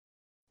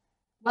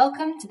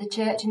Welcome to the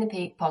Church in the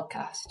Peak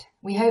podcast.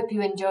 We hope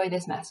you enjoy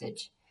this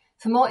message.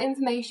 For more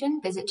information,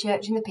 visit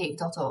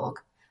churchinthepeak.org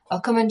or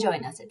come and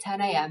join us at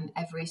 10 a.m.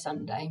 every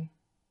Sunday.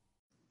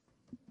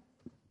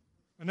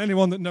 And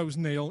anyone that knows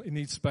Neil, he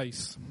needs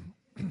space.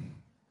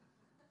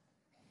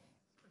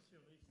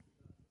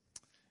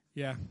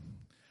 Yeah.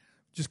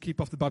 Just keep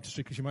off the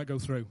baptistry because you might go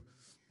through.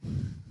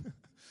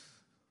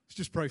 Let's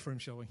just pray for him,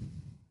 shall we?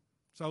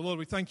 So, Lord,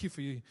 we thank you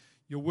for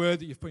your word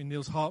that you've put in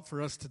Neil's heart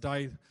for us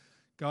today.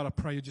 God, I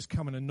pray you just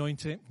come and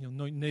anoint it. You'll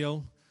anoint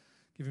Neil,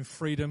 give him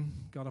freedom.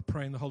 God, I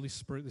pray in the Holy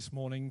Spirit this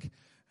morning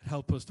and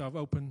help us to have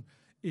open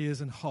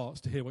ears and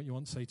hearts to hear what you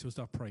want to say to us.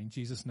 I pray in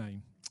Jesus'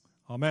 name.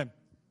 Amen.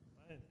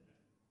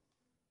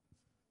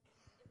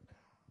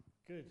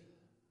 Good.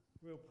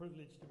 Real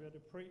privilege to be able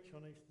to preach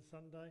on Easter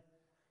Sunday.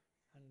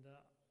 And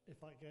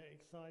if I get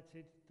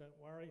excited, don't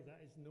worry, that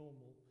is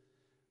normal.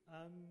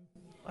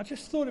 I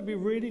just thought it'd be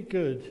really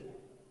good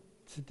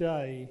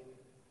today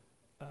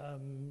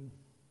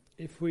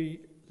if we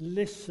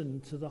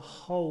listen to the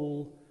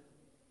whole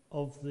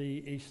of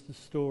the Easter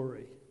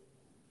story.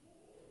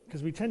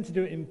 Because we tend to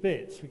do it in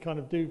bits. We kind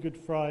of do Good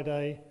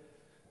Friday,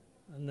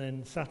 and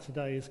then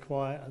Saturday is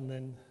quiet, and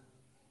then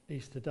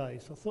Easter Day.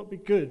 So I thought it'd be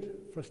good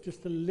for us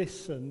just to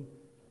listen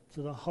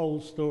to the whole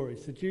story.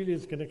 So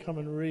Julia's going to come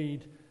and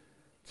read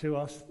to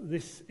us.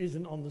 This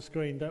isn't on the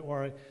screen, don't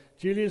worry.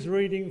 Julia's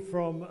reading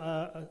from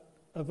a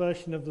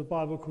version of the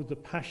Bible called the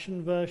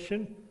Passion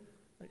Version.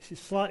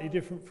 It's slightly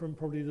different from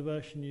probably the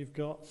version you've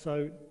got,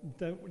 so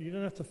you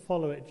don't have to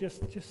follow it.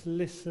 Just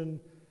listen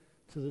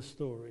to the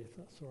story, if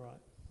that's all right.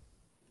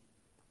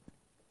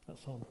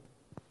 That's on.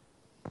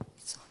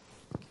 It's on.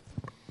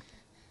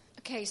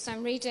 Okay, so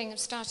I'm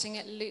starting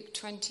at Luke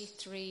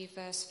 23,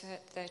 verse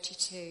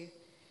 32.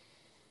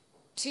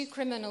 2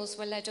 criminals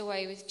were led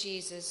away with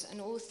Jesus, and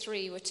all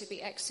three were to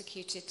be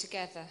executed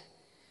together.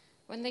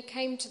 When they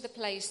came to the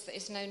place that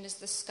is known as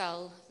the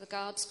Skull, the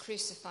guards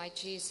crucified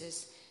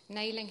Jesus,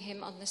 nailing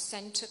him on the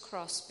center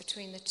cross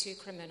between the 2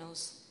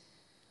 criminals.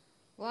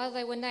 While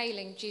they were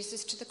nailing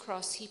Jesus to the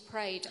cross, he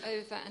prayed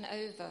over and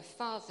over,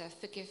 "Father,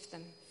 forgive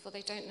them, for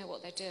they don't know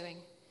what they're doing."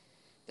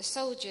 The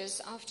soldiers,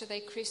 after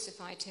they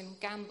crucified him,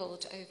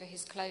 gambled over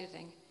his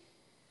clothing.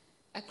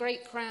 A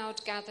great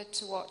crowd gathered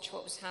to watch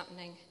what was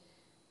happening.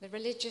 The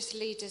religious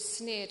leaders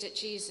sneered at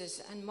Jesus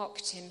and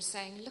mocked him,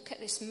 saying, "Look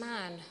at this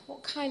man.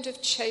 What kind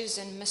of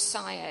chosen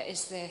Messiah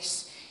is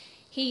this?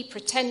 He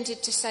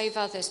pretended to save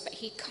others, but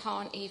he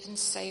can't even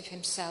save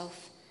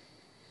himself."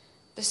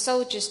 The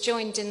soldiers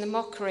joined in the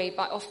mockery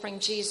by offering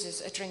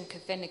Jesus a drink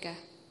of vinegar.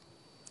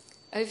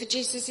 Over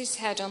Jesus'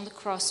 head on the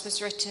cross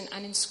was written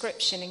an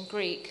inscription in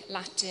Greek,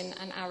 Latin,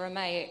 and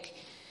Aramaic.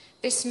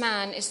 "This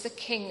man is the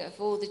King of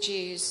all the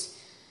Jews."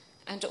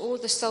 And all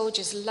the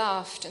soldiers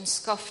laughed and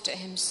scoffed at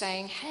him,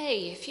 saying,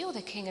 "Hey, if you're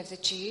the King of the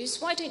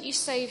Jews, why don't you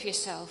save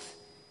yourself?"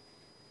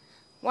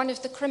 One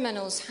of the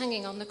criminals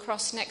hanging on the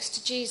cross next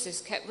to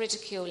Jesus kept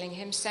ridiculing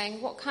him,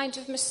 saying, "What kind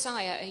of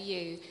Messiah are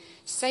you?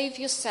 Save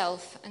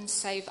yourself and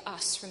save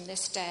us from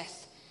this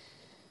death."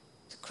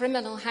 The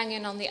criminal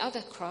hanging on the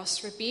other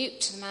cross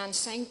rebuked the man,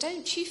 saying,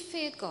 "Don't you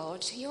fear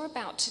God? You're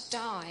about to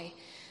die.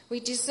 We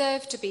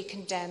deserve to be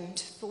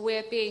condemned, for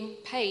we're being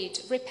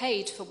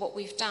repaid for what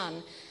we've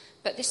done.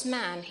 But this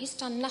man, he's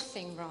done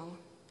nothing wrong."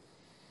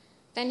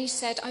 Then he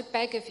said, "I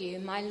beg of you,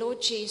 my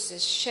Lord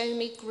Jesus, show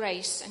me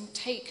grace and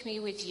take me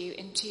with you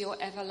into your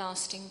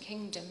everlasting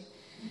kingdom."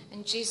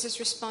 And Jesus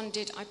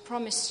responded, "I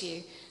promise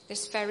you,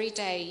 this very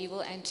day you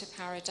will enter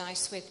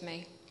paradise with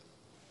me."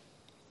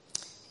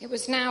 It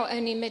was now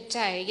only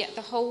midday, yet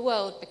the whole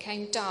world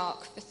became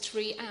dark for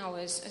 3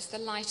 hours as the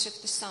light of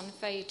the sun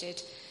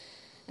faded.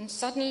 And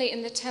suddenly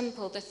in the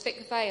temple, the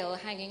thick veil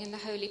hanging in the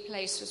holy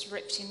place was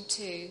ripped in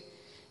two.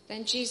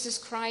 Then Jesus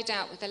cried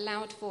out with a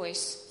loud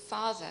voice,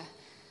 "Father,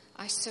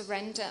 I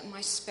surrender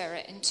my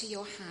spirit into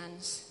your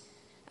hands."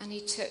 And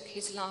he took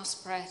his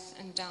last breath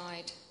and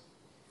died.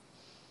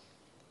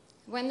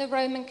 When the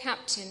Roman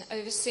captain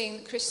overseeing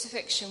the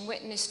crucifixion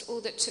witnessed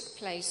all that took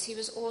place, he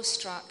was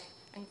awestruck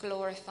and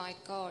glorified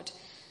God.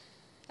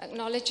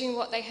 Acknowledging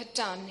what they had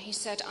done, he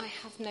said, "I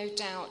have no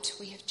doubt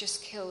we have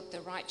just killed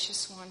the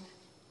righteous one."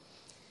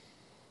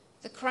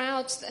 The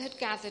crowds that had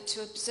gathered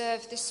to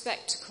observe this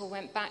spectacle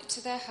went back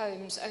to their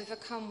homes,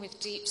 overcome with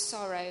deep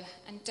sorrow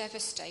and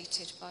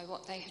devastated by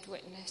what they had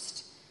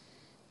witnessed.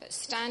 But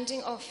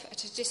standing off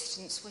at a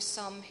distance were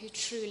some who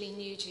truly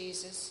knew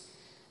Jesus,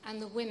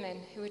 and the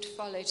women who had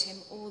followed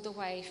him all the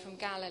way from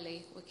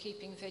Galilee were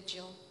keeping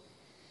vigil.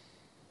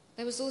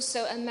 There was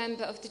also a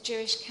member of the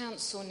Jewish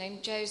council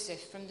named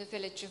Joseph from the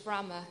village of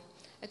Ramah,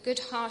 a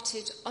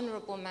good-hearted,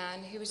 honourable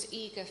man who was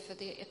eager for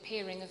the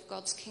appearing of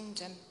God's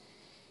kingdom.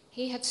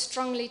 He had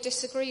strongly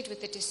disagreed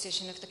with the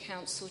decision of the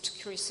council to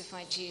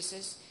crucify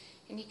Jesus,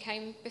 and he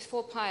came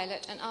before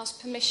Pilate and asked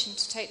permission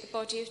to take the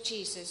body of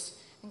Jesus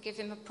and give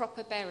him a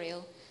proper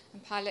burial,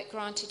 and Pilate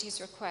granted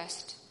his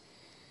request.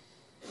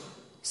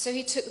 So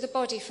he took the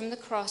body from the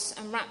cross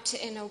and wrapped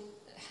it in a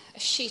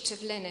sheet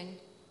of linen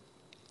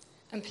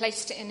and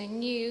placed it in a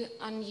new,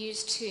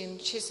 unused tomb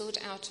chiseled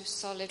out of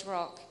solid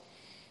rock.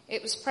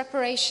 It was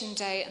preparation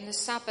day and the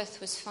Sabbath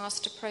was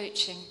fast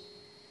approaching.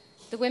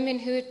 The women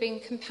who had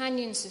been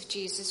companions of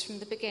Jesus from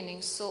the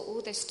beginning saw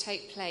all this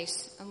take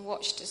place and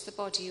watched as the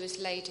body was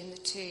laid in the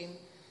tomb.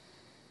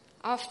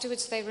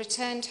 Afterwards they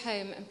returned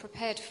home and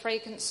prepared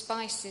fragrant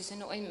spices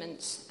and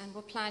ointments and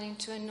were planning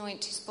to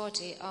anoint his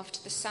body after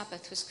the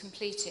Sabbath was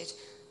completed,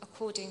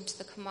 according to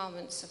the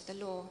commandments of the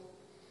law.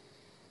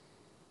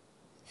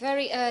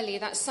 Very early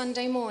that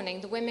Sunday morning,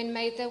 the women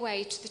made their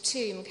way to the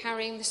tomb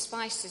carrying the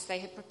spices they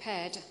had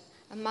prepared.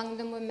 Among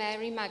them were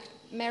Mary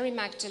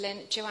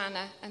Magdalene,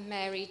 Joanna, and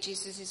Mary,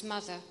 Jesus'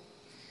 mother.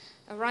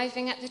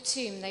 Arriving at the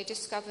tomb, they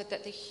discovered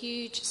that the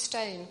huge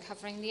stone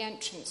covering the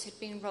entrance had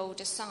been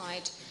rolled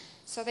aside.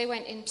 So they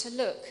went in to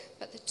look,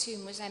 but the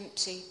tomb was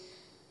empty.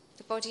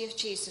 The body of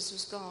Jesus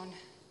was gone.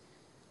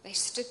 They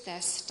stood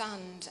there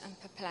stunned and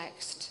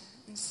perplexed.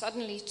 And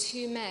suddenly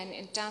 2 men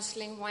in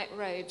dazzling white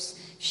robes,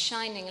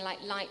 shining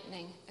like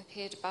lightning,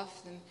 appeared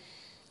above them.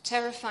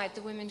 Terrified,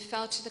 the women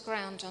fell to the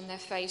ground on their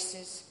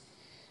faces.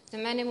 The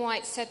men in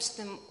white said to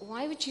them,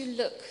 "Why would you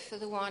look for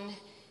the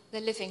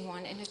living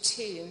one, in a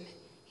tomb?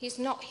 He is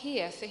not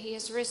here, for he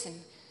has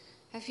risen.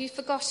 Have you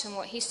forgotten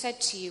what he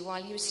said to you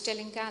while he was still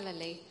in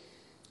Galilee?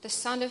 The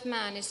Son of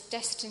Man is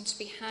destined to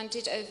be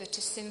handed over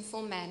to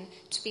sinful men,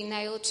 to be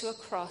nailed to a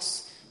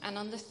cross, and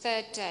on the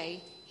 3rd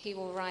day he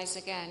will rise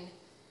again."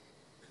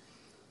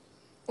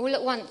 All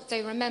at once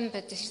they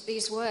remembered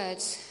these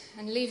words,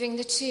 and leaving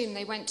the tomb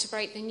they went to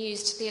break the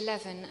news to the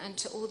 11 and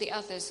to all the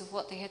others of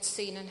what they had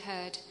seen and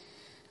heard.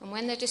 And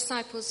when the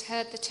disciples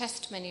heard the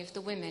testimony of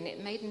the women,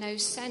 it made no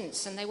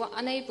sense, and they were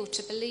unable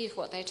to believe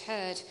what they'd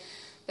heard.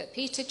 But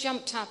Peter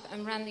jumped up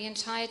and ran the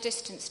entire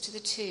distance to the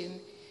tomb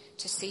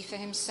to see for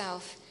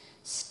himself.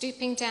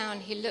 Stooping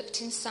down, he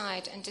looked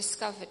inside and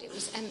discovered it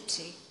was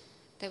empty.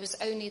 There was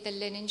only the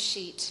linen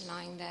sheet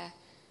lying there.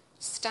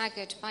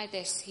 Staggered by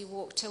this, he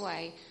walked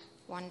away,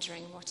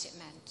 wondering what it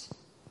meant.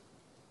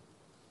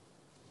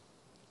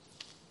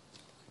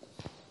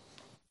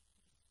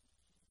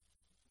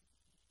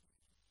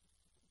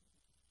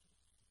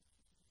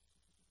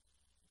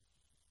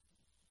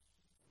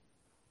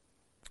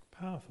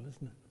 Powerful,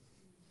 isn't it?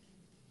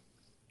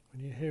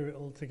 When you hear it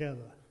all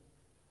together.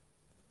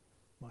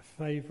 My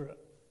favourite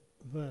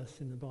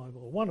verse in the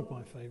Bible, one of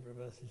my favourite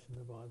verses in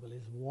the Bible,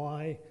 is,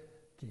 "Why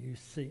do you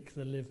seek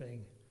the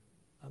living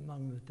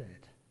among the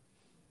dead?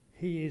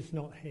 He is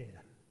not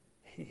here.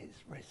 He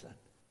is risen."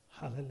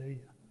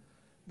 Hallelujah.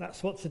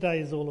 That's what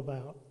today is all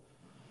about.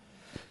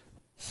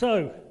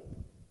 So,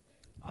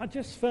 I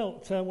just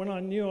felt when I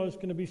knew I was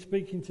going to be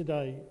speaking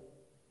today,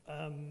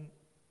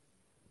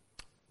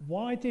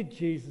 why did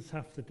Jesus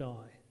have to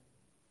die?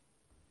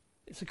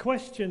 It's a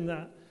question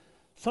that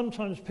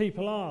sometimes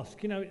people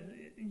ask. You know,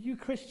 you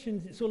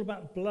Christians, it's all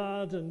about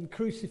blood and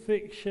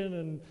crucifixion,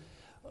 and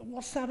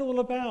what's that all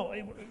about?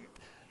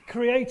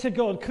 Creator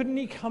God, couldn't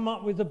he come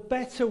up with a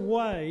better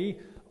way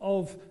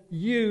of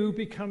you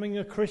becoming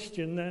a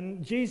Christian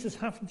than Jesus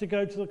having to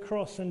go to the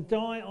cross and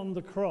die on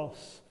the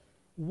cross?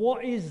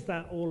 What is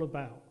that all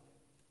about?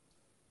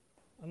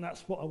 And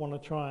that's what I want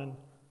to try and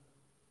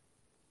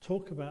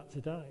talk about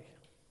today.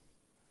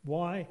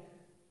 Why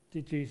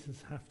did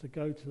Jesus have to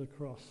go to the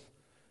cross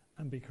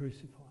and be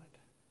crucified?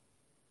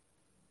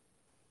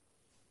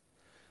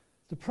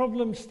 The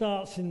problem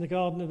starts in the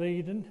Garden of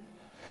Eden,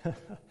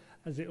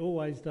 as it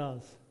always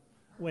does,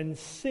 when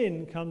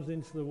sin comes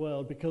into the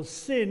world, because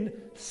sin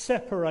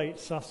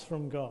separates us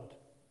from God.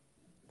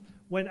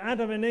 When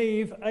Adam and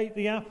Eve ate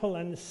the apple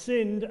and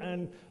sinned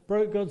and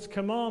broke God's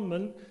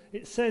commandment,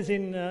 it says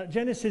in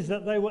Genesis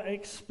that they were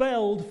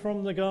expelled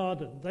from the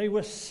garden. They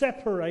were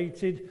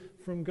separated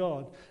from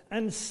God.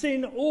 And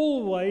sin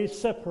always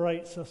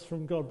separates us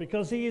from God,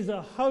 because he is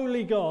a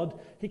holy God.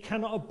 He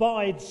cannot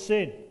abide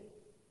sin.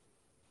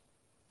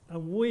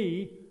 And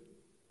we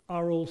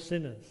are all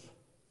sinners.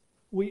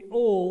 We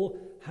all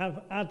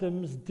have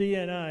Adam's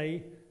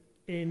DNA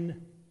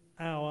in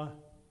our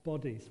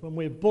bodies. When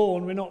we're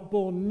born, we're not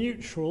born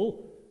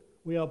neutral.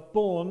 We are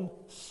born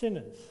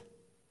sinners.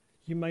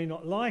 You may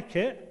not like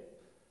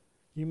it.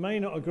 You may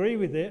not agree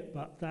with it,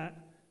 but that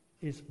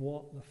is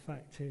what the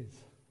fact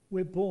is.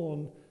 We're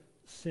born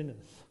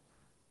sinners.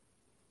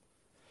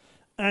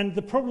 And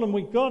the problem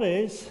we've got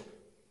is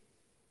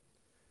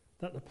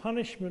that the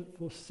punishment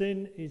for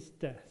sin is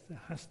death.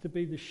 There has to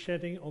be the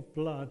shedding of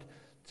blood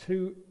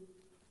to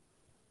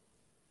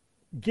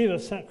give a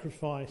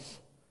sacrifice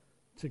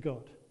to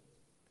God.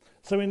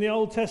 So in the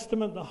Old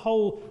Testament, the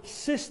whole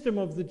system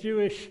of the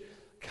Jewish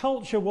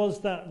culture was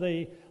that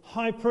the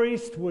high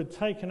priest would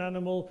take an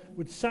animal,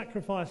 would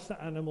sacrifice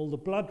that animal, the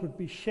blood would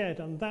be shed,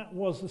 and that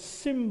was a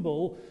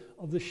symbol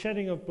of the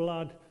shedding of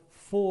blood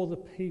for the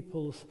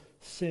people's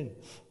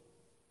sins.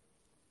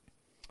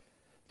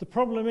 The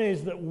problem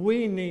is that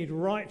we need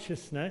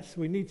righteousness.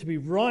 We need to be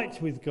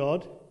right with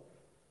God,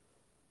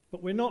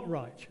 but we're not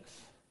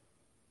righteous.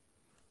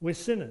 We're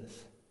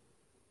sinners.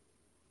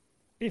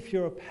 If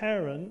you're a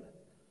parent,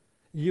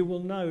 you will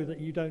know that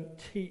you don't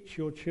teach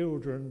your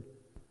children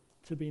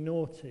to be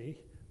naughty.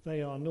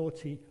 They are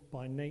naughty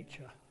by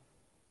nature.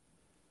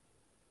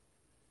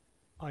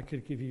 I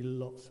could give you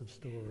lots of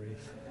stories.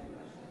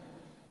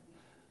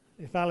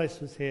 If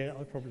Alice was here,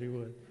 I probably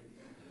would.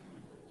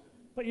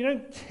 But you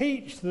don't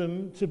teach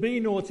them to be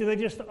naughty, they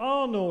just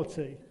are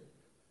naughty.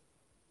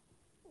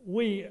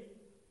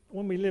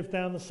 When we lived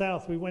down the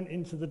south, we went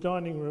into the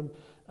dining room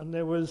and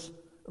there was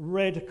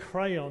red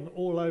crayon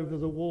all over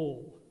the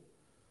wall.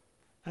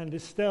 And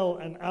Estelle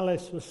and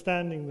Alice were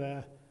standing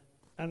there,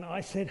 and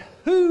I said,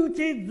 "Who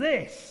did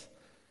this?"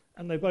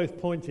 And they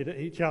both pointed at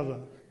each other.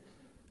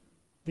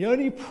 The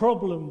only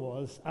problem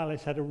was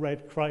Alice had a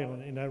red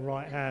crayon in her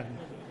right hand.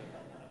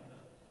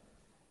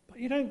 But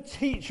you don't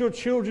teach your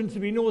children to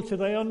be naughty.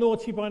 They are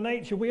naughty by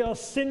nature. We are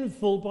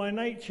sinful by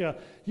nature.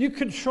 You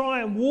could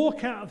try and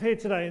walk out of here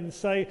today and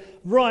say,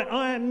 right,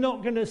 I am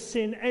not going to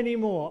sin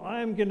anymore.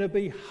 I am going to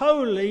be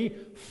holy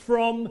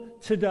from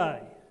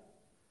today.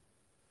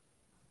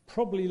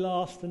 Probably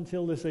last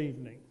until this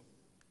evening,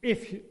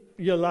 if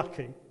you're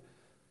lucky.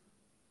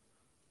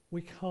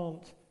 We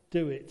can't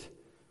do it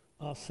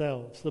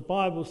ourselves. The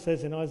Bible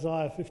says in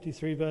Isaiah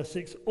 53 verse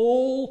 6,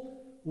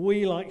 all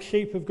we like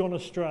sheep have gone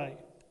astray.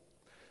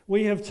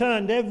 We have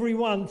turned every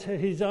one to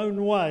his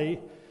own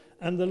way,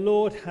 and the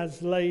Lord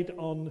has laid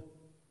on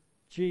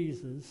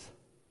Jesus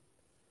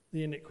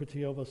the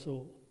iniquity of us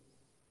all.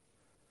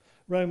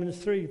 Romans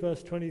 3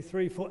 verse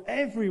 23, for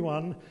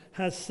everyone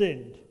has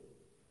sinned.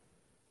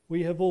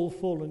 We have all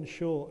fallen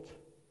short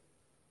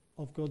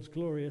of God's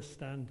glorious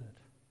standard.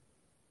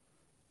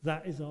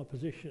 That is our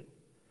position.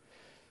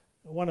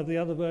 One of the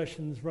other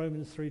versions,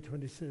 Romans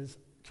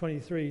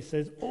 3:23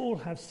 says, all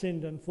have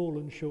sinned and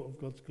fallen short of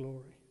God's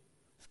glory.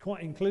 It's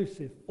quite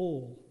inclusive,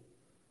 all.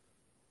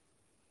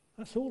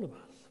 That's all of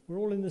us. We're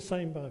all in the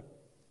same boat.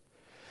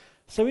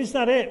 So is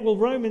that it? Well,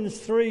 Romans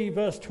 3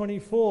 verse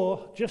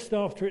 24, just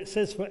after it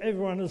says, for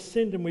everyone has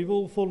sinned and we've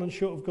all fallen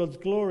short of God's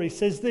glory,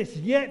 says this,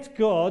 yet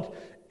God,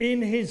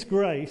 in his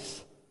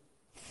grace,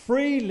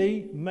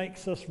 freely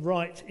makes us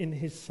right in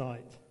his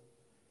sight.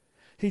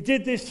 He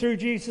did this through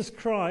Jesus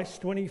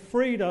Christ when he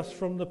freed us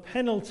from the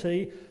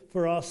penalty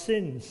for our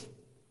sins.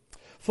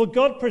 For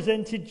God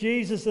presented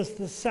Jesus as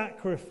the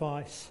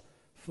sacrifice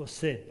for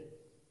sin.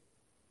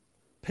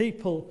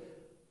 People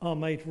are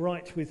made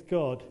right with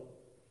God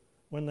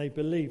when they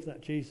believe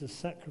that Jesus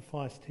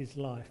sacrificed his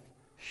life,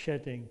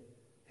 shedding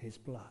his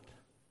blood.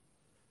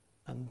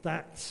 And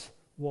that's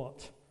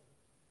what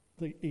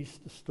the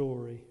Easter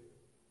story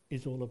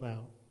is all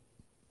about.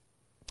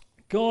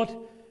 God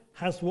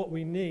has what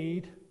we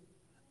need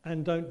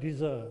and don't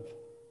deserve,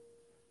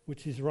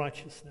 which is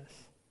righteousness.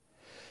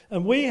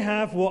 And we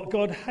have what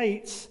God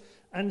hates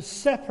and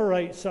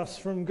separates us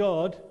from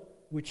God,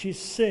 which is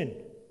sin.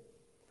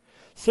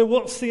 So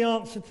what's the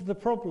answer to the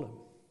problem?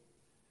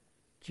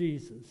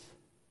 Jesus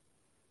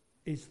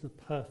is the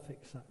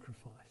perfect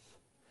sacrifice.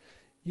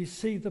 You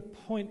see, the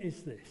point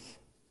is this.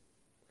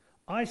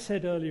 I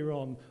said earlier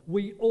on,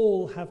 we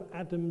all have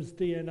Adam's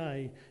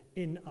DNA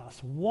in us.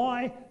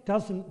 Why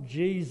doesn't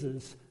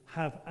Jesus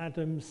have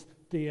Adam's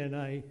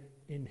DNA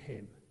in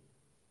him?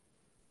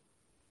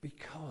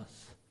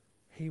 Because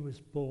he was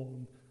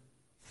born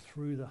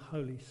through the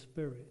Holy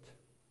Spirit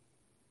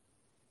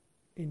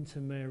into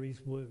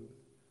Mary's womb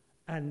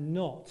and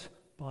not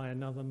by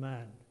another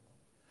man.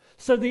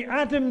 So the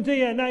Adam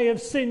DNA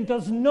of sin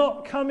does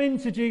not come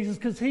into Jesus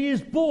because he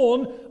is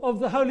born of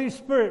the Holy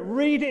Spirit.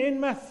 Read it in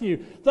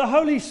Matthew. The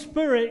Holy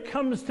Spirit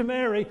comes to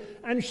Mary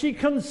and she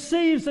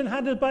conceives and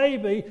had a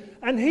baby,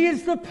 and he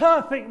is the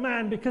perfect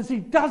man because he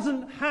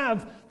doesn't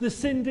have the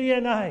sin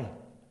DNA.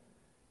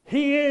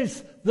 He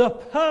is the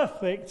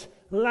perfect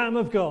Lamb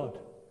of God.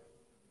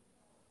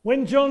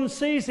 When John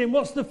sees him,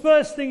 what's the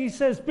first thing he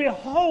says?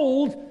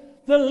 Behold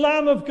the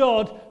Lamb of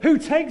God who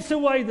takes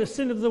away the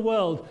sin of the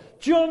world.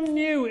 John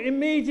knew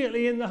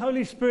immediately in the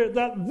Holy Spirit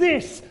that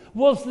this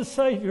was the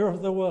Saviour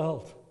of the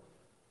world.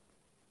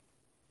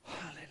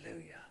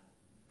 Hallelujah.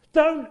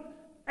 Don't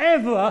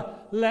ever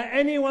let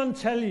anyone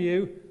tell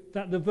you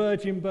that the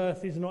virgin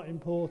birth is not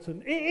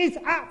important. It is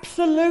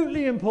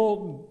absolutely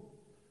important.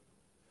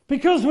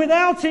 Because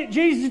without it,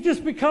 Jesus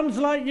just becomes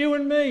like you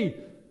and me.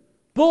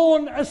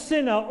 Born a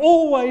sinner,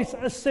 always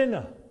a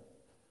sinner.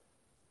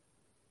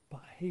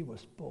 But he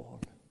was born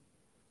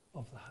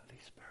of the Holy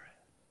Spirit.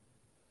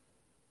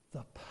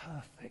 The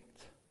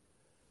perfect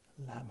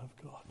Lamb of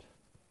God.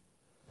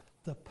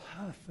 The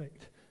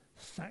perfect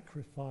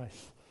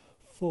sacrifice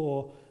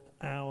for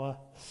our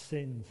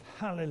sins.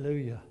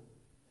 Hallelujah.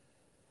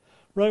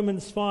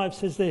 Romans 5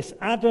 says this,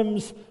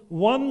 Adam's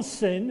one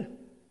sin,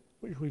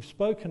 which we've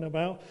spoken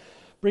about,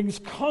 brings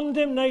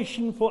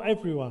condemnation for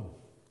everyone.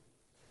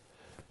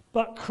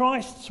 But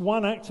Christ's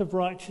one act of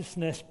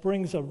righteousness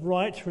brings a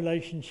right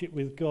relationship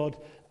with God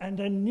and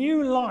a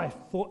new life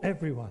for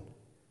everyone.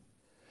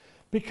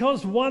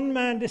 Because one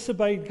man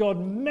disobeyed God,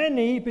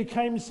 many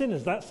became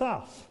sinners. That's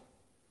us.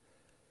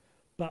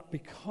 But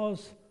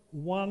because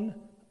one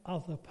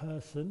other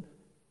person,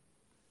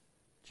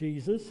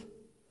 Jesus,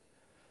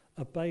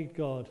 obeyed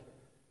God,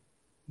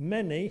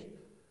 many,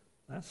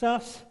 that's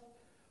us,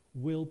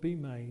 will be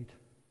made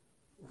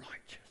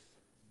righteous.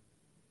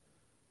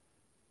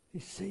 You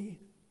see,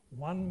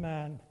 one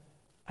man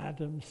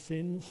Adam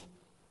sins,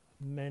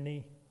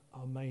 many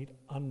are made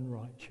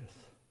unrighteous.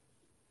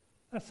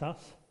 That's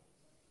us.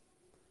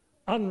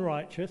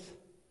 Unrighteous.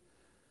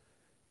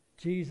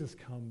 Jesus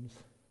comes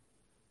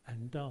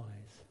and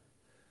dies.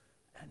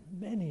 And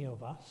many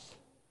of us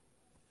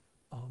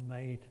are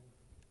made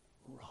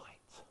right.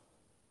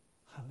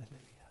 Hallelujah.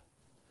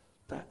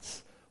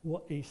 That's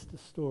what Easter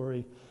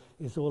story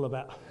is all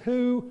about.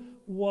 Who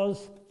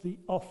was the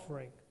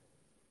offering?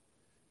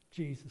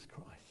 Jesus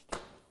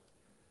Christ.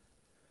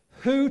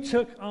 Who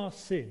took our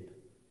sin?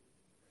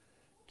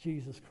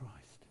 Jesus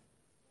Christ.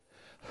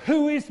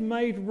 Who is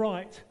made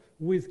right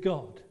with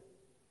God?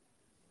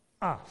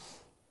 Us.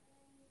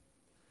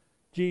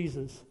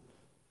 Jesus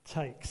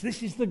takes.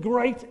 This is the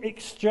great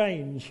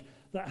exchange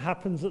that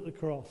happens at the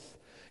cross.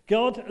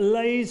 God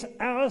lays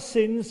our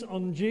sins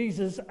on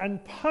Jesus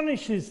and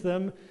punishes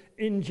them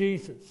in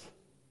Jesus,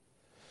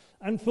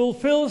 and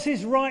fulfills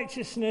his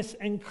righteousness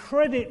and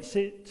credits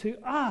it to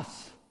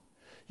us.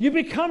 You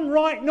become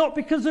right not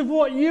because of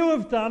what you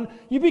have done,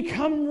 you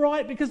become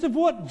right because of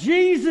what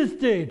Jesus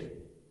did.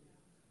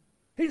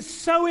 It's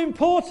so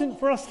important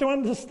for us to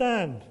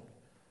understand.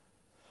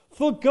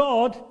 For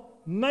God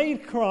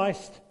made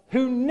Christ,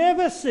 who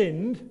never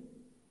sinned,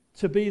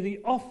 to be the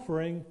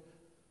offering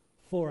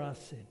for our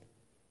sin,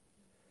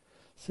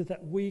 so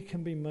that we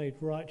can be made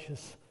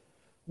righteous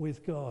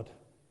with God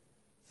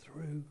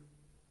through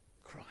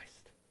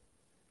Christ.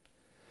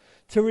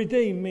 To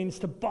redeem means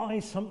to buy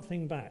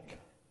something back.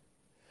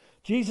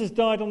 Jesus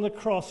died on the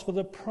cross for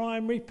the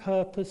primary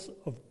purpose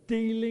of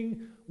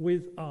dealing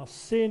with our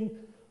sin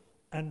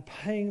and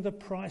paying the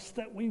price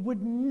that we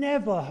would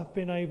never have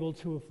been able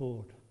to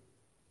afford.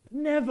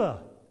 Never.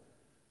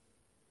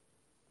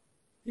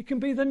 You can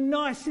be the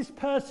nicest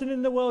person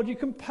in the world. You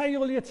can pay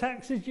all your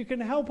taxes. You can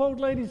help old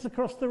ladies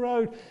across the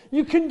road.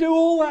 You can do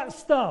all that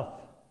stuff.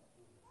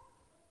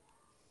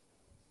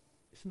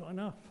 It's not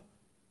enough.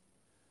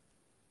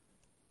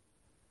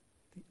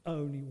 The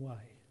only way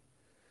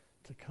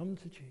to come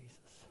to Jesus,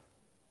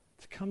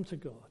 to come to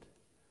God,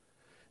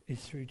 is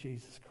through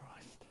Jesus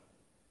Christ.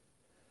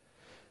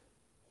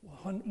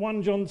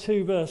 1 John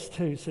 2 verse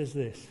 2 says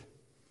this: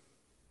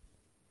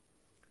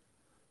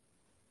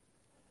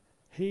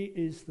 He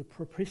is the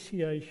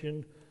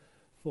propitiation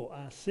for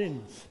our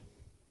sins,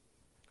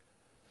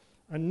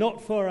 and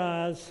not for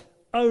ours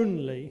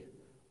only,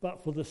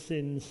 but for the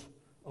sins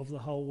of the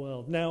whole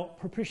world. Now,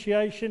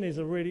 propitiation is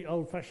a really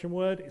old-fashioned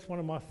word. It's one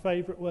of my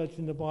favourite words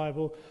in the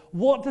Bible.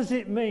 What does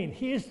it mean?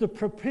 He is the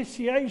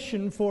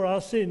propitiation for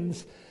our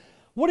sins.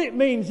 What it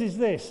means is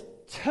this: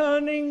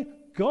 turning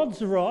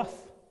God's wrath,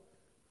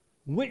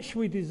 which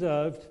we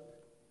deserved,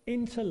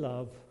 into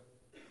love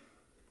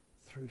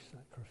through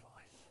sacrifice.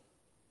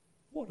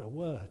 What a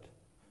word.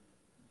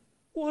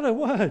 What a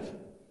word.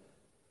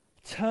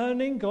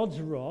 Turning God's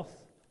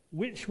wrath,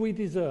 which we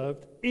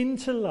deserved,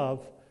 into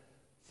love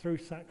through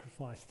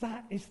sacrifice.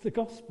 That is the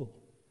gospel.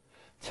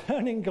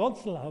 Turning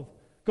God's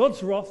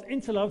wrath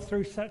into love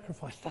through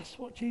sacrifice. That's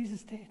what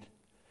Jesus did.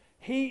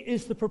 He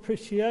is the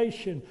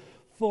propitiation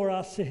for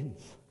our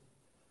sins.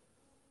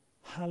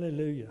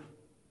 Hallelujah.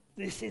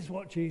 This is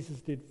what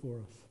Jesus did for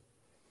us.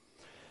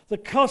 The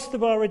cost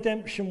of our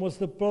redemption was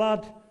the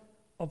blood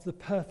of the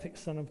perfect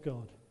Son of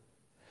God.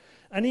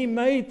 And he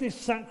made this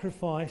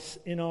sacrifice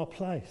in our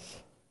place.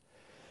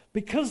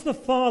 Because the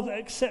Father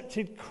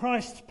accepted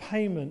Christ's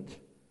payment,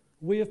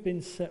 we have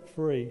been set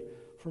free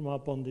from our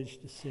bondage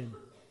to sin.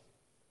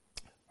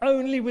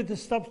 Only with the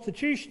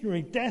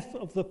substitutionary death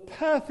of the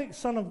perfect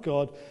Son of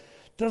God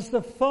does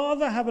the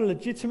Father have a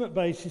legitimate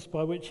basis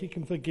by which he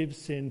can forgive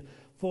sin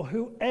for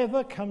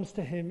whoever comes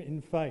to him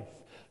in faith.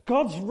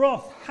 God's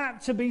wrath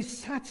had to be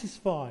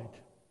satisfied.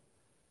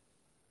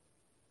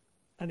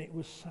 And it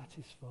was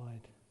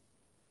satisfied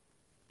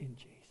in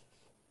Jesus,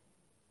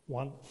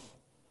 once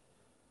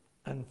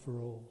and for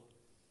all.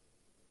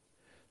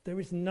 There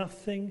is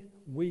nothing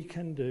we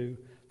can do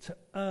to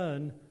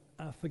earn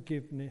our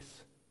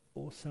forgiveness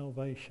or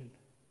salvation.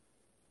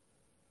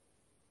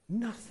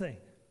 Nothing.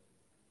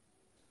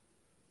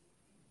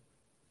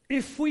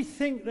 If we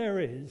think there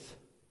is,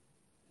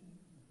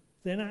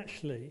 then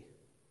actually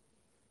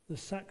the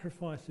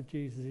sacrifice of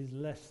Jesus is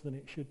less than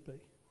it should be.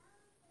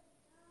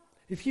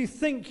 If you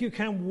think you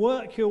can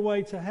work your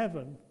way to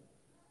heaven,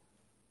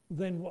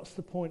 then what's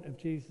the point of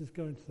Jesus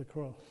going to the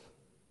cross?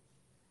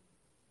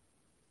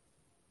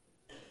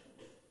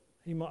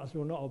 You might as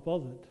well not have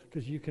bothered,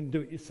 because you can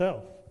do it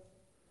yourself.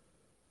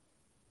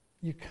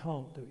 You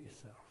can't do it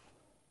yourself.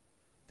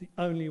 The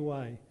only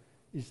way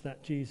is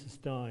that Jesus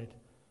died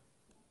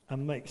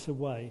and makes a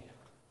way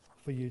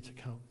for you to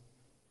come.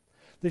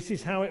 This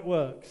is how it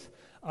works.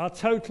 Our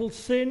total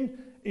sin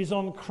is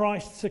on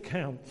Christ's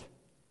account.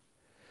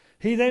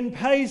 He then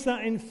pays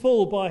that in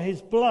full by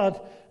his blood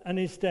and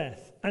his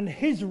death. And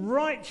his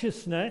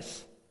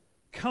righteousness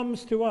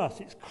comes to us.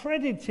 It's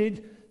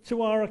credited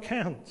to our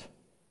account.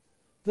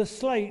 The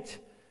slate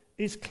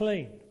is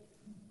clean.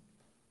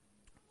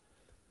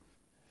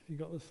 Have you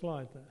got the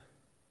slide there?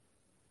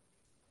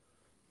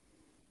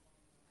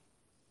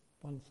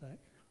 One sec.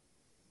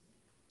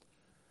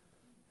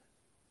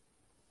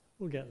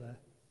 We'll get there.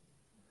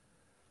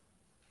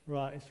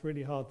 Right, it's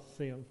really hard to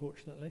see,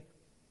 unfortunately.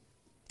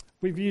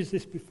 We've used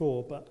this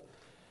before, but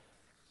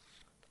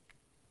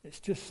it's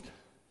just,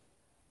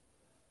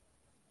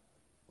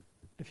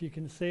 if you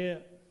can see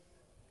it,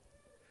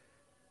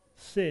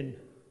 sin,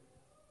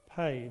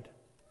 paid.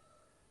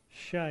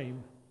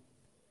 Shame,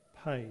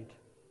 paid.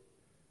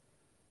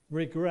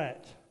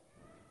 Regret,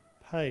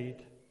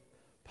 paid.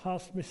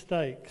 Past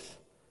mistakes,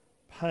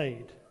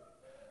 paid.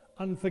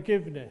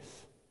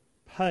 Unforgiveness,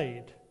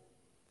 paid.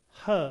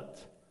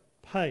 Hurt,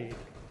 paid.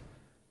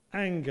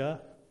 Anger,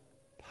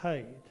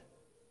 paid.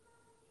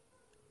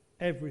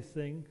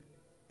 Everything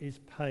is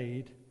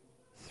paid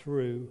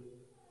through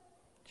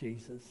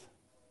Jesus.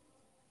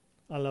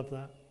 I love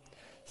that.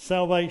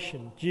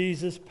 Salvation,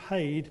 Jesus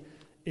paid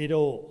it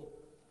all.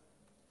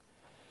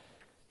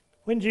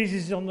 When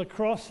Jesus is on the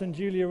cross, and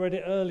Julia read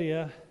it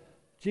earlier,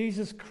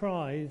 Jesus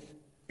cries,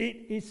 "It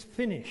is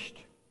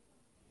finished."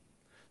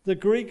 The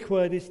Greek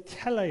word is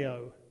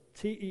teleo,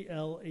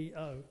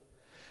 T-E-L-E-O,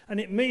 and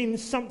it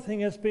means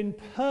something has been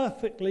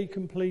perfectly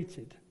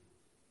completed.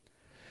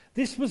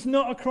 This was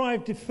not a cry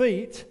of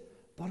defeat,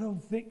 but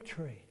of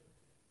victory.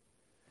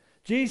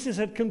 Jesus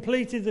had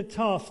completed the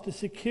task to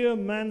secure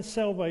man's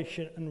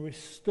salvation and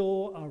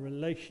restore our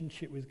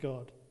relationship with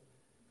God.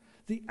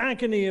 The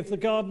agony of the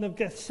Garden of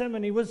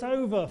Gethsemane was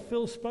over.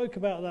 Phil spoke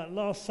about that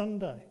last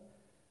Sunday.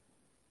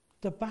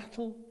 The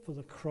battle for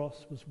the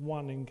cross was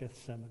won in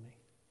Gethsemane,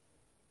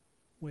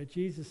 where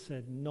Jesus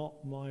said,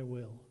 "Not my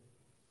will,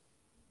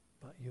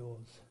 but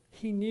yours."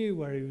 He knew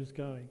where he was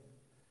going.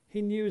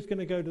 He knew he was going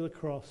to go to the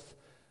cross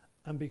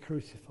and be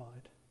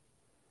crucified.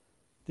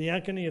 The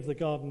agony of the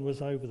garden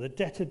was over. The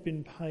debt had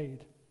been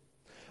paid.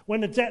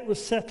 When a debt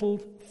was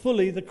settled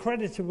fully, the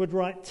creditor would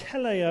write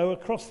teleo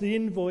across the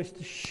invoice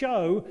to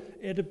show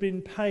it had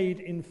been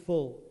paid in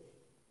full.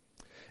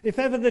 If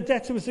ever the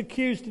debtor was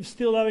accused of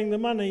still owing the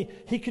money,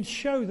 he could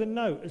show the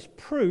note as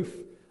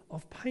proof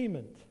of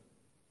payment.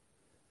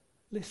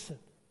 Listen,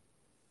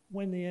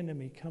 when the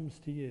enemy comes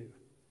to you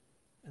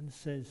and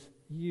says,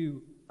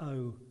 "You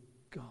owe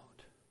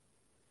God.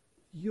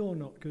 You're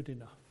not good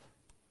enough.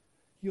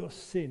 Your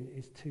sin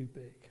is too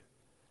big,"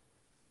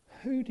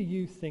 who do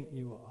you think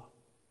you are?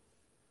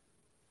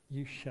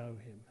 You show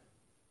him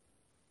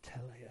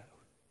teleo.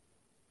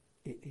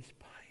 It is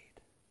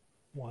paid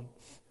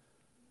once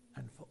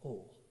and for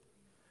all.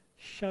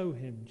 Show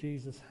him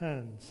Jesus'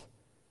 hands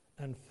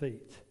and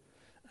feet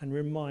and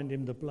remind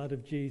him the blood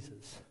of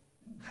Jesus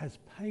has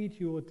paid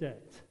your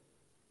debt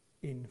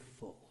in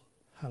full.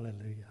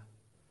 Hallelujah.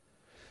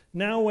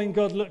 Now when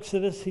God looks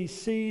at us, he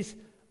sees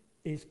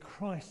is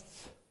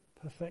Christ's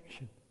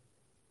perfection.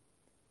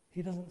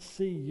 He doesn't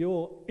see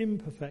your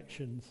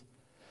imperfections.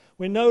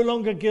 We're no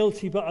longer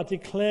guilty but are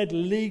declared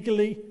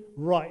legally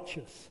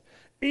righteous,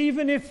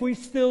 even if we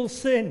still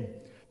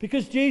sin,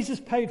 because Jesus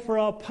paid for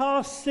our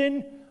past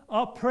sin,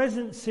 our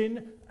present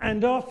sin,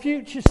 and our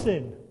future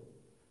sin.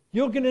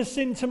 You're going to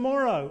sin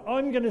tomorrow.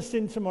 I'm going to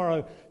sin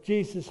tomorrow.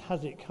 Jesus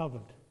has it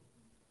covered.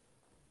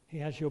 He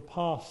has your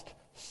past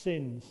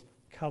sins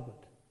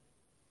covered.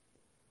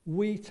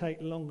 We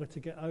take longer to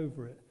get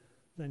over it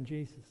than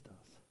Jesus does.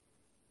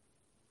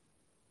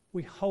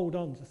 We hold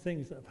on to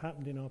things that have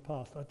happened in our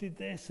past. I did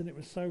this and it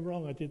was so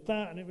wrong. I did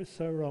that and it was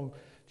so wrong.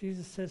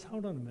 Jesus says,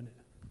 hold on a minute.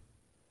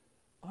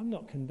 I'm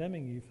not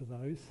condemning you for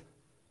those.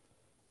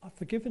 I've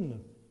forgiven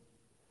them.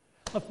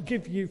 I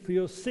forgive you for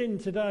your sin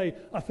today.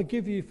 I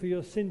forgive you for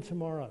your sin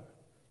tomorrow.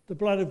 The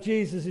blood of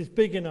Jesus is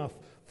big enough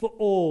for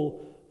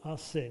all our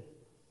sin.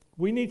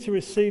 We need to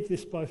receive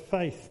this by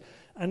faith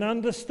and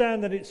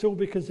understand that it's all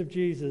because of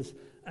Jesus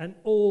and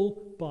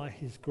all by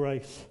his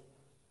grace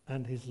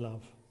and his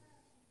love.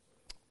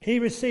 He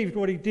received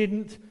what he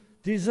didn't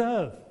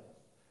deserve.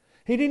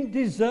 He didn't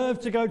deserve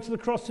to go to the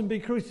cross and be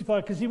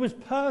crucified because he was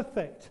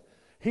perfect.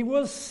 He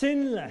was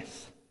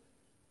sinless.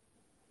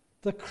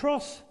 The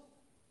cross,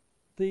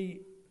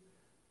 the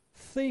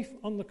thief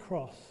on the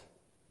cross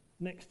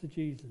next to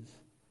Jesus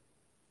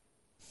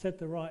said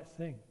the right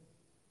thing.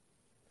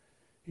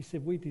 He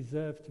said, we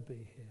deserve to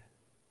be here,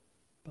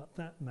 but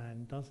that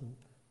man doesn't.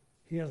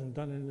 He hasn't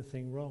done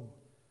anything wrong,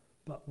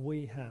 but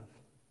we have.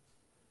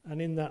 And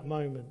in that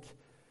moment,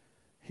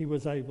 he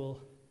was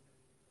able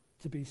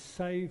to be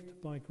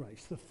saved by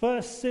grace. The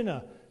first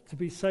sinner to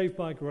be saved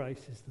by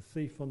grace is the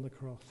thief on the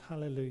cross.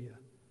 Hallelujah.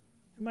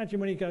 Imagine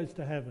when he goes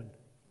to heaven.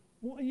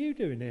 What are you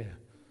doing here?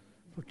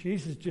 Well,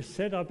 Jesus just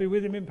said I'll be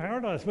with him in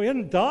paradise. We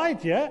haven't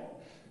died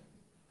yet.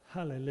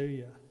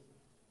 Hallelujah.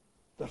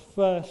 The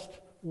first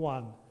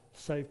one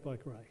saved by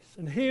grace.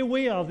 And here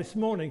we are this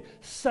morning,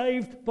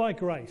 saved by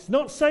grace.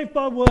 Not saved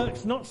by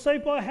works, not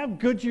saved by how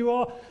good you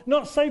are,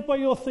 not saved by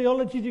your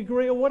theology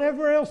degree or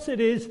whatever else it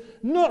is,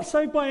 not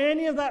saved by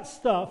any of that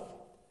stuff.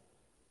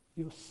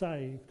 You're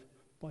saved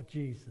by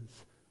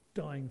Jesus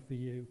dying for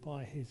you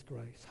by his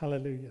grace.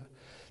 Hallelujah.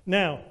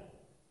 Now,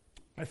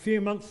 a few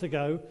months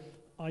ago,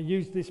 I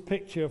used this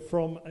picture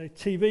from a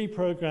TV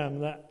program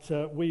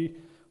that we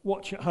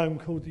watch at home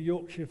called The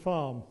Yorkshire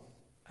Farm.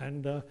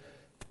 And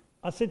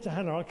I said to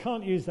Hannah, I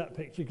can't use that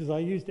picture because I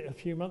used it a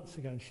few months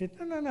ago. And she said,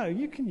 no,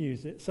 you can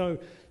use it. So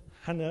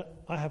Hannah,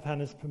 I have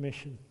Hannah's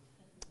permission.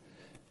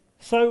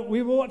 So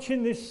we were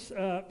watching this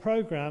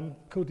programme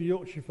called The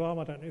Yorkshire Farm.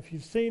 I don't know if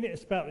you've seen it.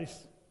 It's about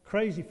this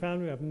crazy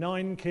family. We have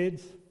 9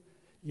 kids.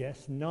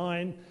 Yes,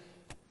 9.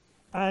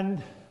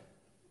 And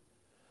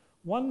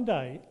one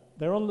day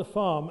they're on the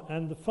farm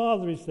and the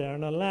father is there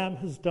and a lamb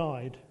has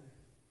died.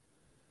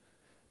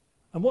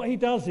 And what he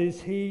does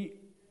is he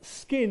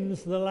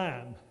skins the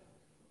lamb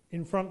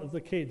in front of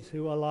the kids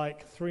who are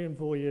like 3 and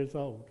 4 years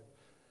old.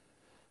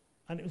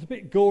 And it was a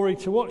bit gory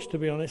to watch, to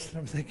be honest.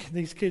 I'm thinking,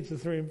 these kids are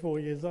 3 and 4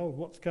 years old.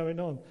 What's going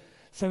on?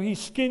 So he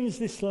skins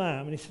this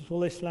lamb and he says, well,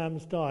 this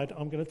lamb's died.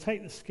 I'm going to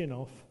take the skin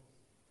off.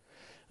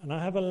 And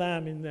I have a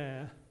lamb in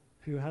there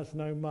who has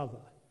no mother.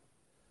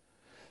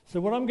 So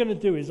what I'm going to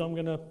do is I'm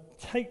going to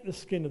take the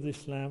skin of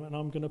this lamb and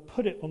I'm going to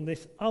put it on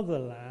this other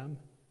lamb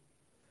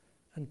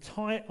and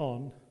tie it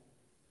on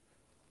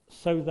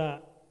so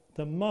that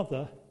the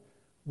mother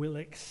will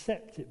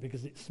accept it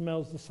because it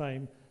smells the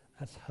same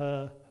as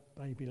her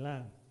baby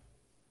lamb.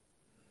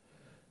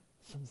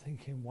 So I'm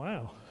thinking,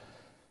 wow,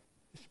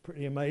 it's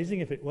pretty amazing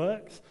if it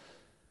works.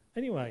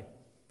 Anyway,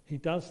 he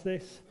does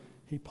this.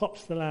 He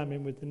pops the lamb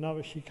in with the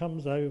mother. She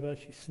comes over,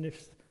 she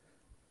sniffs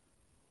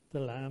the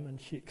lamb and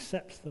she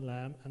accepts the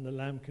lamb and the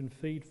lamb can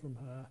feed from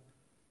her.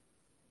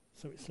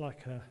 So it's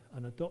like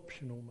an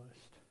adoption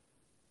almost.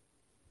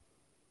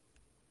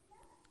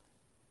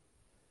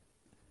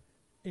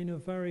 In a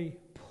very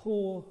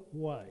poor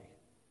way,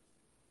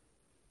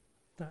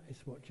 that is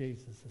what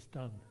Jesus has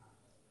done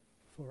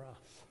for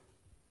us.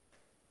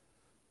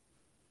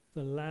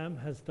 The lamb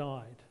has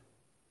died,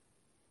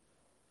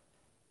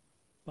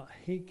 but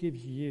he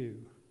gives you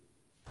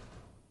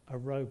a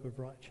robe of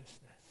righteousness.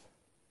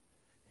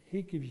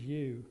 He gives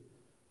you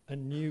a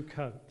new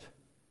coat.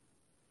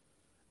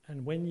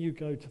 And when you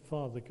go to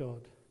Father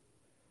God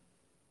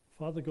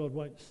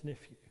won't sniff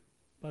you,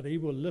 but he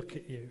will look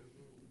at you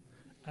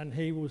and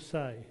he will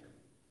say,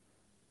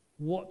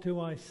 what do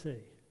I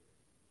see?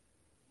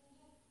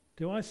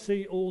 Do I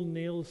see all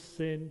Neil's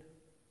sin?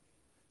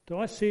 Do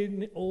I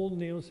see all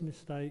Neil's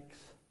mistakes?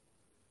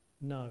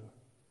 No.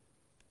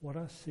 What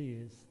I see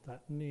is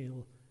that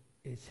Neil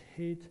is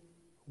hid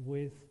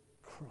with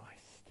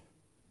Christ.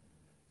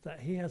 That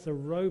he has a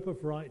robe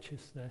of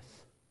righteousness.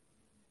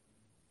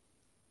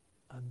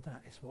 And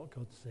that is what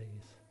God sees.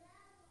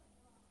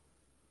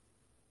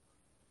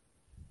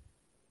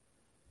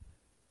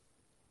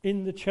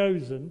 In The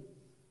Chosen,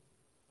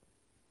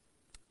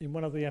 in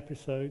one of the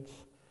episodes,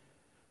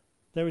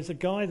 there is a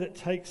guy that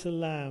takes a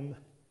lamb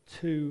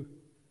to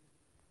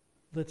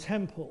the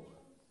temple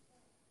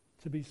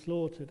to be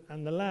slaughtered,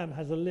 and the lamb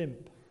has a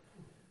limp.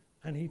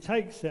 And he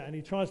takes it and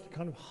he tries to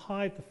kind of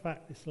hide the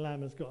fact this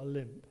lamb has got a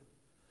limp.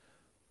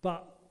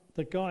 But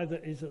the guy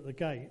that is at the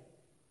gate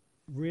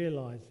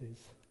realizes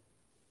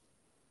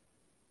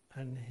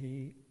and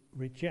he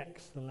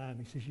rejects the lamb.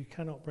 He says, you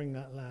cannot bring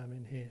that lamb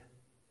in here.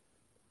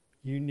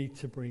 You need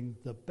to bring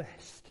the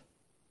best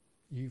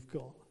you've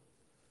got,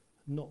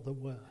 not the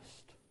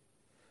worst.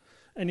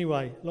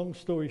 Anyway, long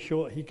story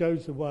short, he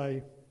goes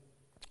away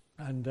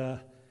and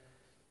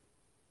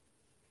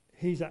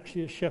he's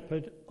actually a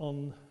shepherd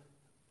on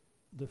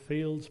the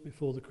fields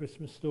before the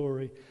Christmas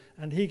story,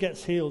 and he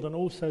gets healed, and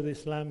also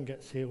this lamb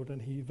gets healed,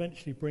 and he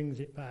eventually brings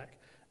it back,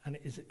 and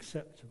it is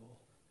acceptable.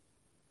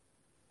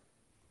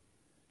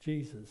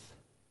 Jesus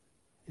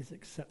is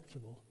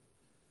acceptable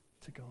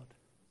to God.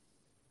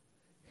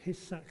 His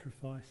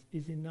sacrifice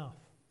is enough.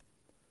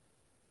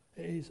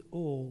 It is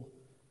all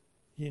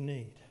you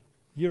need.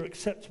 You're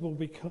acceptable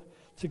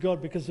to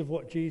God because of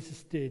what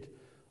Jesus did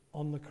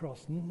on the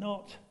cross,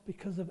 not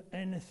because of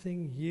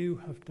anything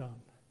you have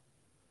done.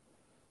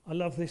 I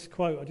love this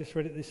quote, I just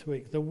read it this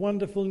week. The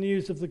wonderful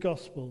news of the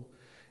gospel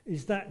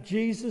is that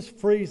Jesus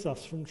frees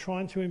us from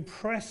trying to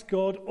impress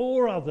God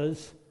or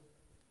others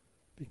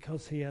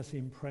because he has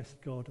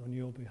impressed God on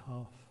your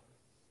behalf.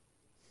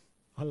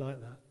 I like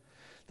that.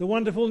 The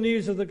wonderful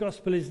news of the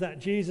gospel is that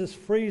Jesus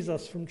frees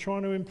us from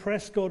trying to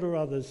impress God or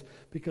others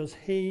because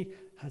he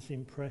has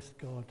impressed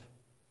God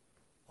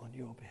on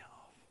your behalf.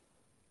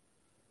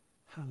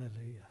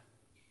 Hallelujah.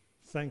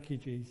 Thank you,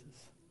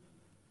 Jesus.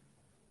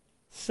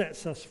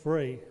 Sets us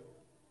free.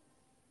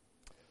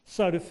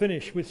 So to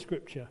finish with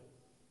Scripture,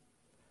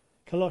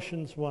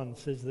 Colossians 1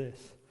 says this: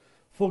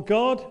 For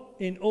God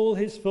in all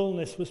his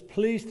fullness was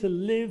pleased to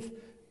live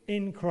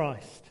in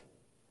Christ,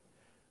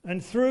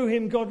 and through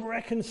him God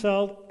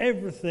reconciled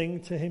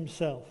everything to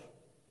himself.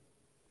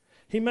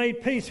 He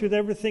made peace with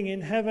everything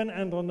in heaven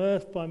and on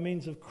earth by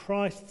means of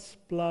Christ's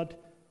blood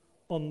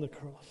on the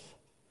cross.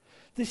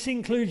 This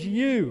includes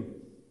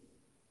you,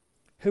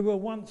 who were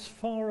once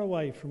far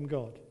away from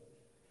God.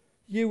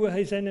 You were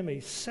his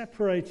enemies,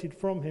 separated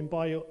from him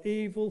by your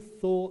evil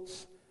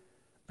thoughts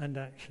and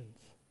actions.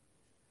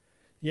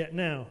 Yet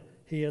now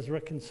he has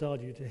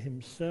reconciled you to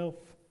himself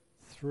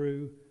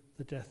through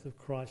the death of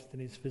Christ in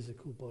his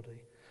physical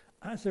body.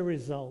 As a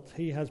result,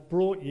 he has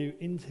brought you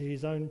into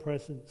his own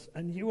presence,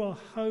 and you are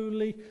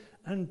holy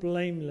and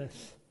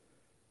blameless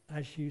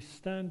as you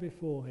stand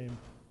before him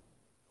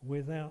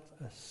without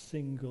a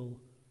single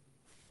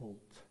fault.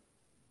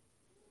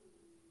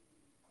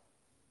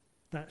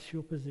 That's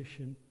your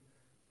position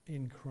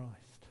in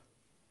Christ.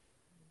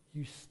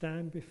 You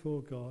stand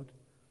before God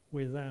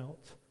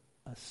without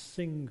a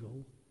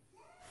single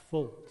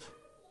fault.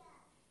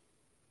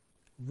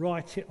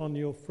 Write it on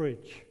your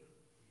fridge.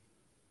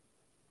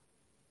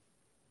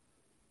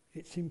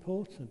 It's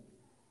important.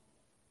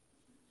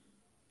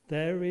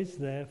 There is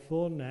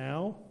therefore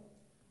now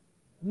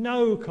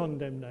no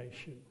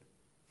condemnation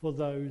for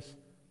those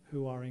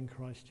who are in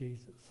Christ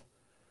Jesus.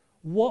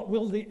 What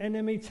will the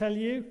enemy tell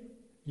you?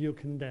 You're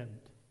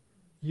condemned.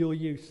 You're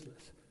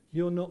useless.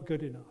 You're not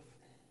good enough.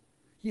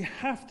 You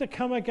have to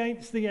come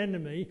against the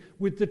enemy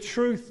with the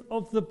truth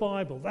of the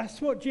Bible.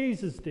 That's what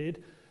Jesus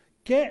did.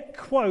 Get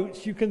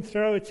quotes you can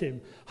throw at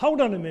him.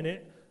 Hold on a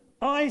minute.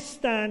 I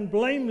stand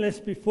blameless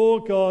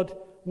before God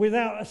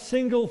without a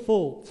single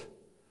fault.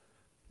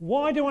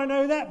 Why do I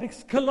know that?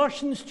 Because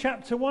Colossians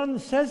chapter 1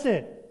 says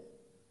it.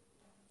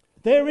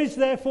 There is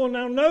therefore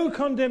now no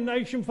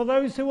condemnation for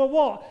those who are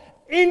what?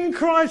 In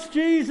Christ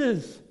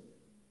Jesus.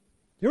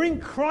 You're in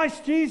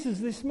Christ Jesus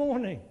this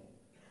morning.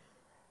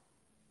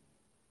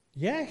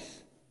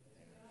 Yes?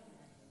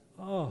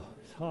 Oh,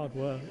 it's hard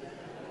work.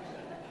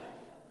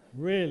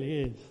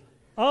 Really is.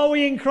 Are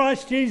we in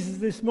Christ Jesus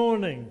this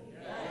morning?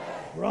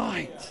 Yes.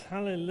 Right.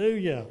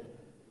 Hallelujah.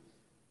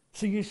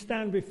 So you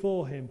stand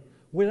before him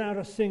without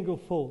a single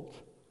fault.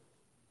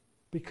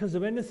 Because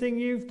of anything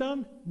you've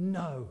done?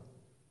 No.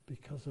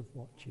 Because of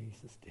what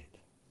Jesus did.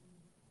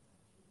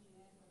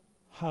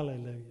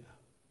 Hallelujah.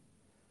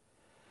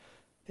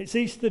 It's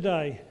Easter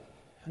Day.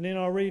 And in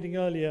our reading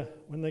earlier,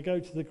 when they go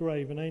to the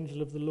grave, an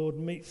angel of the Lord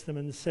meets them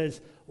and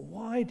says,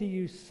 "Why do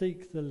you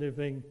seek the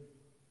living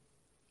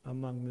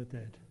among the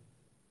dead?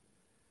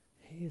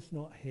 He is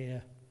not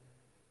here.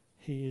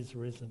 He is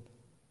risen."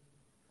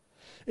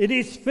 "It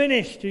is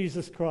finished,"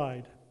 Jesus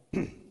cried.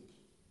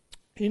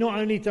 He not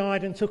only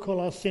died and took all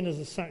our sin as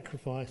a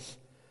sacrifice,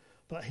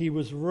 but he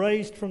was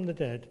raised from the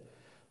dead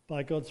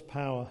by God's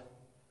power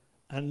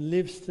and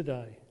lives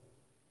today.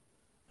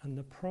 And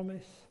the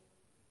promise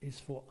is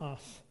for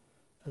us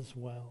as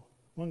well.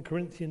 1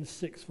 Corinthians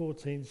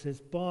 6:14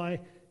 says, "By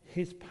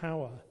his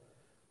power,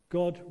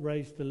 God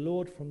raised the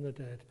Lord from the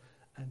dead,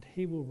 and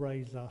he will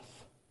raise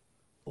us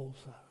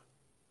also."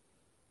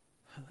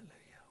 Hallelujah.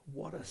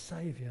 What a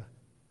Saviour.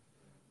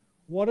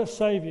 What a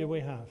Saviour we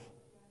have.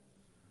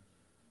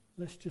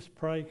 Let's just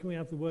pray. Can we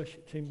have the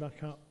worship team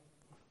back up?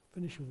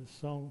 Finish with a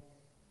song.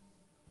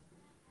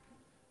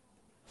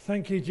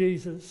 Thank you,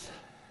 Jesus.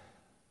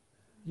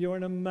 You're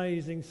an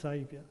amazing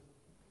Saviour.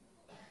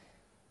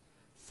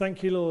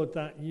 Thank you, Lord,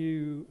 that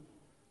you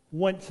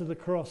went to the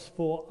cross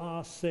for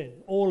our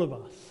sin, all of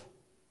us.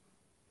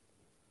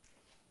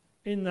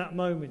 In that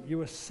moment, you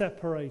were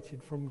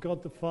separated from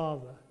God the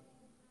Father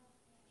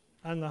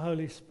and the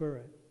Holy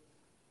Spirit.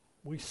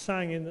 We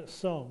sang in that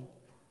song,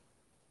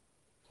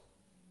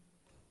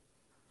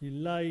 you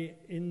lay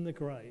in the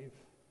grave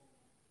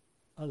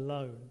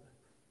alone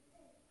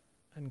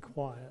and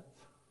quiet.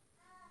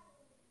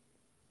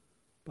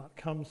 But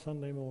come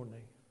Sunday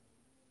morning,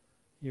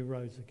 you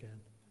rose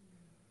again.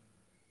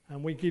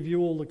 And we give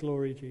you all the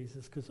glory,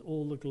 Jesus, because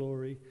all the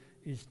glory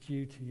is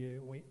due to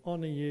you. We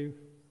honour you.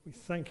 We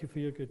thank you for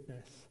your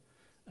goodness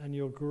and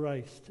your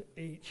grace to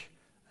each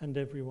and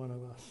every one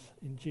of us.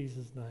 In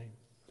Jesus' name,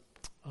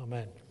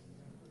 amen.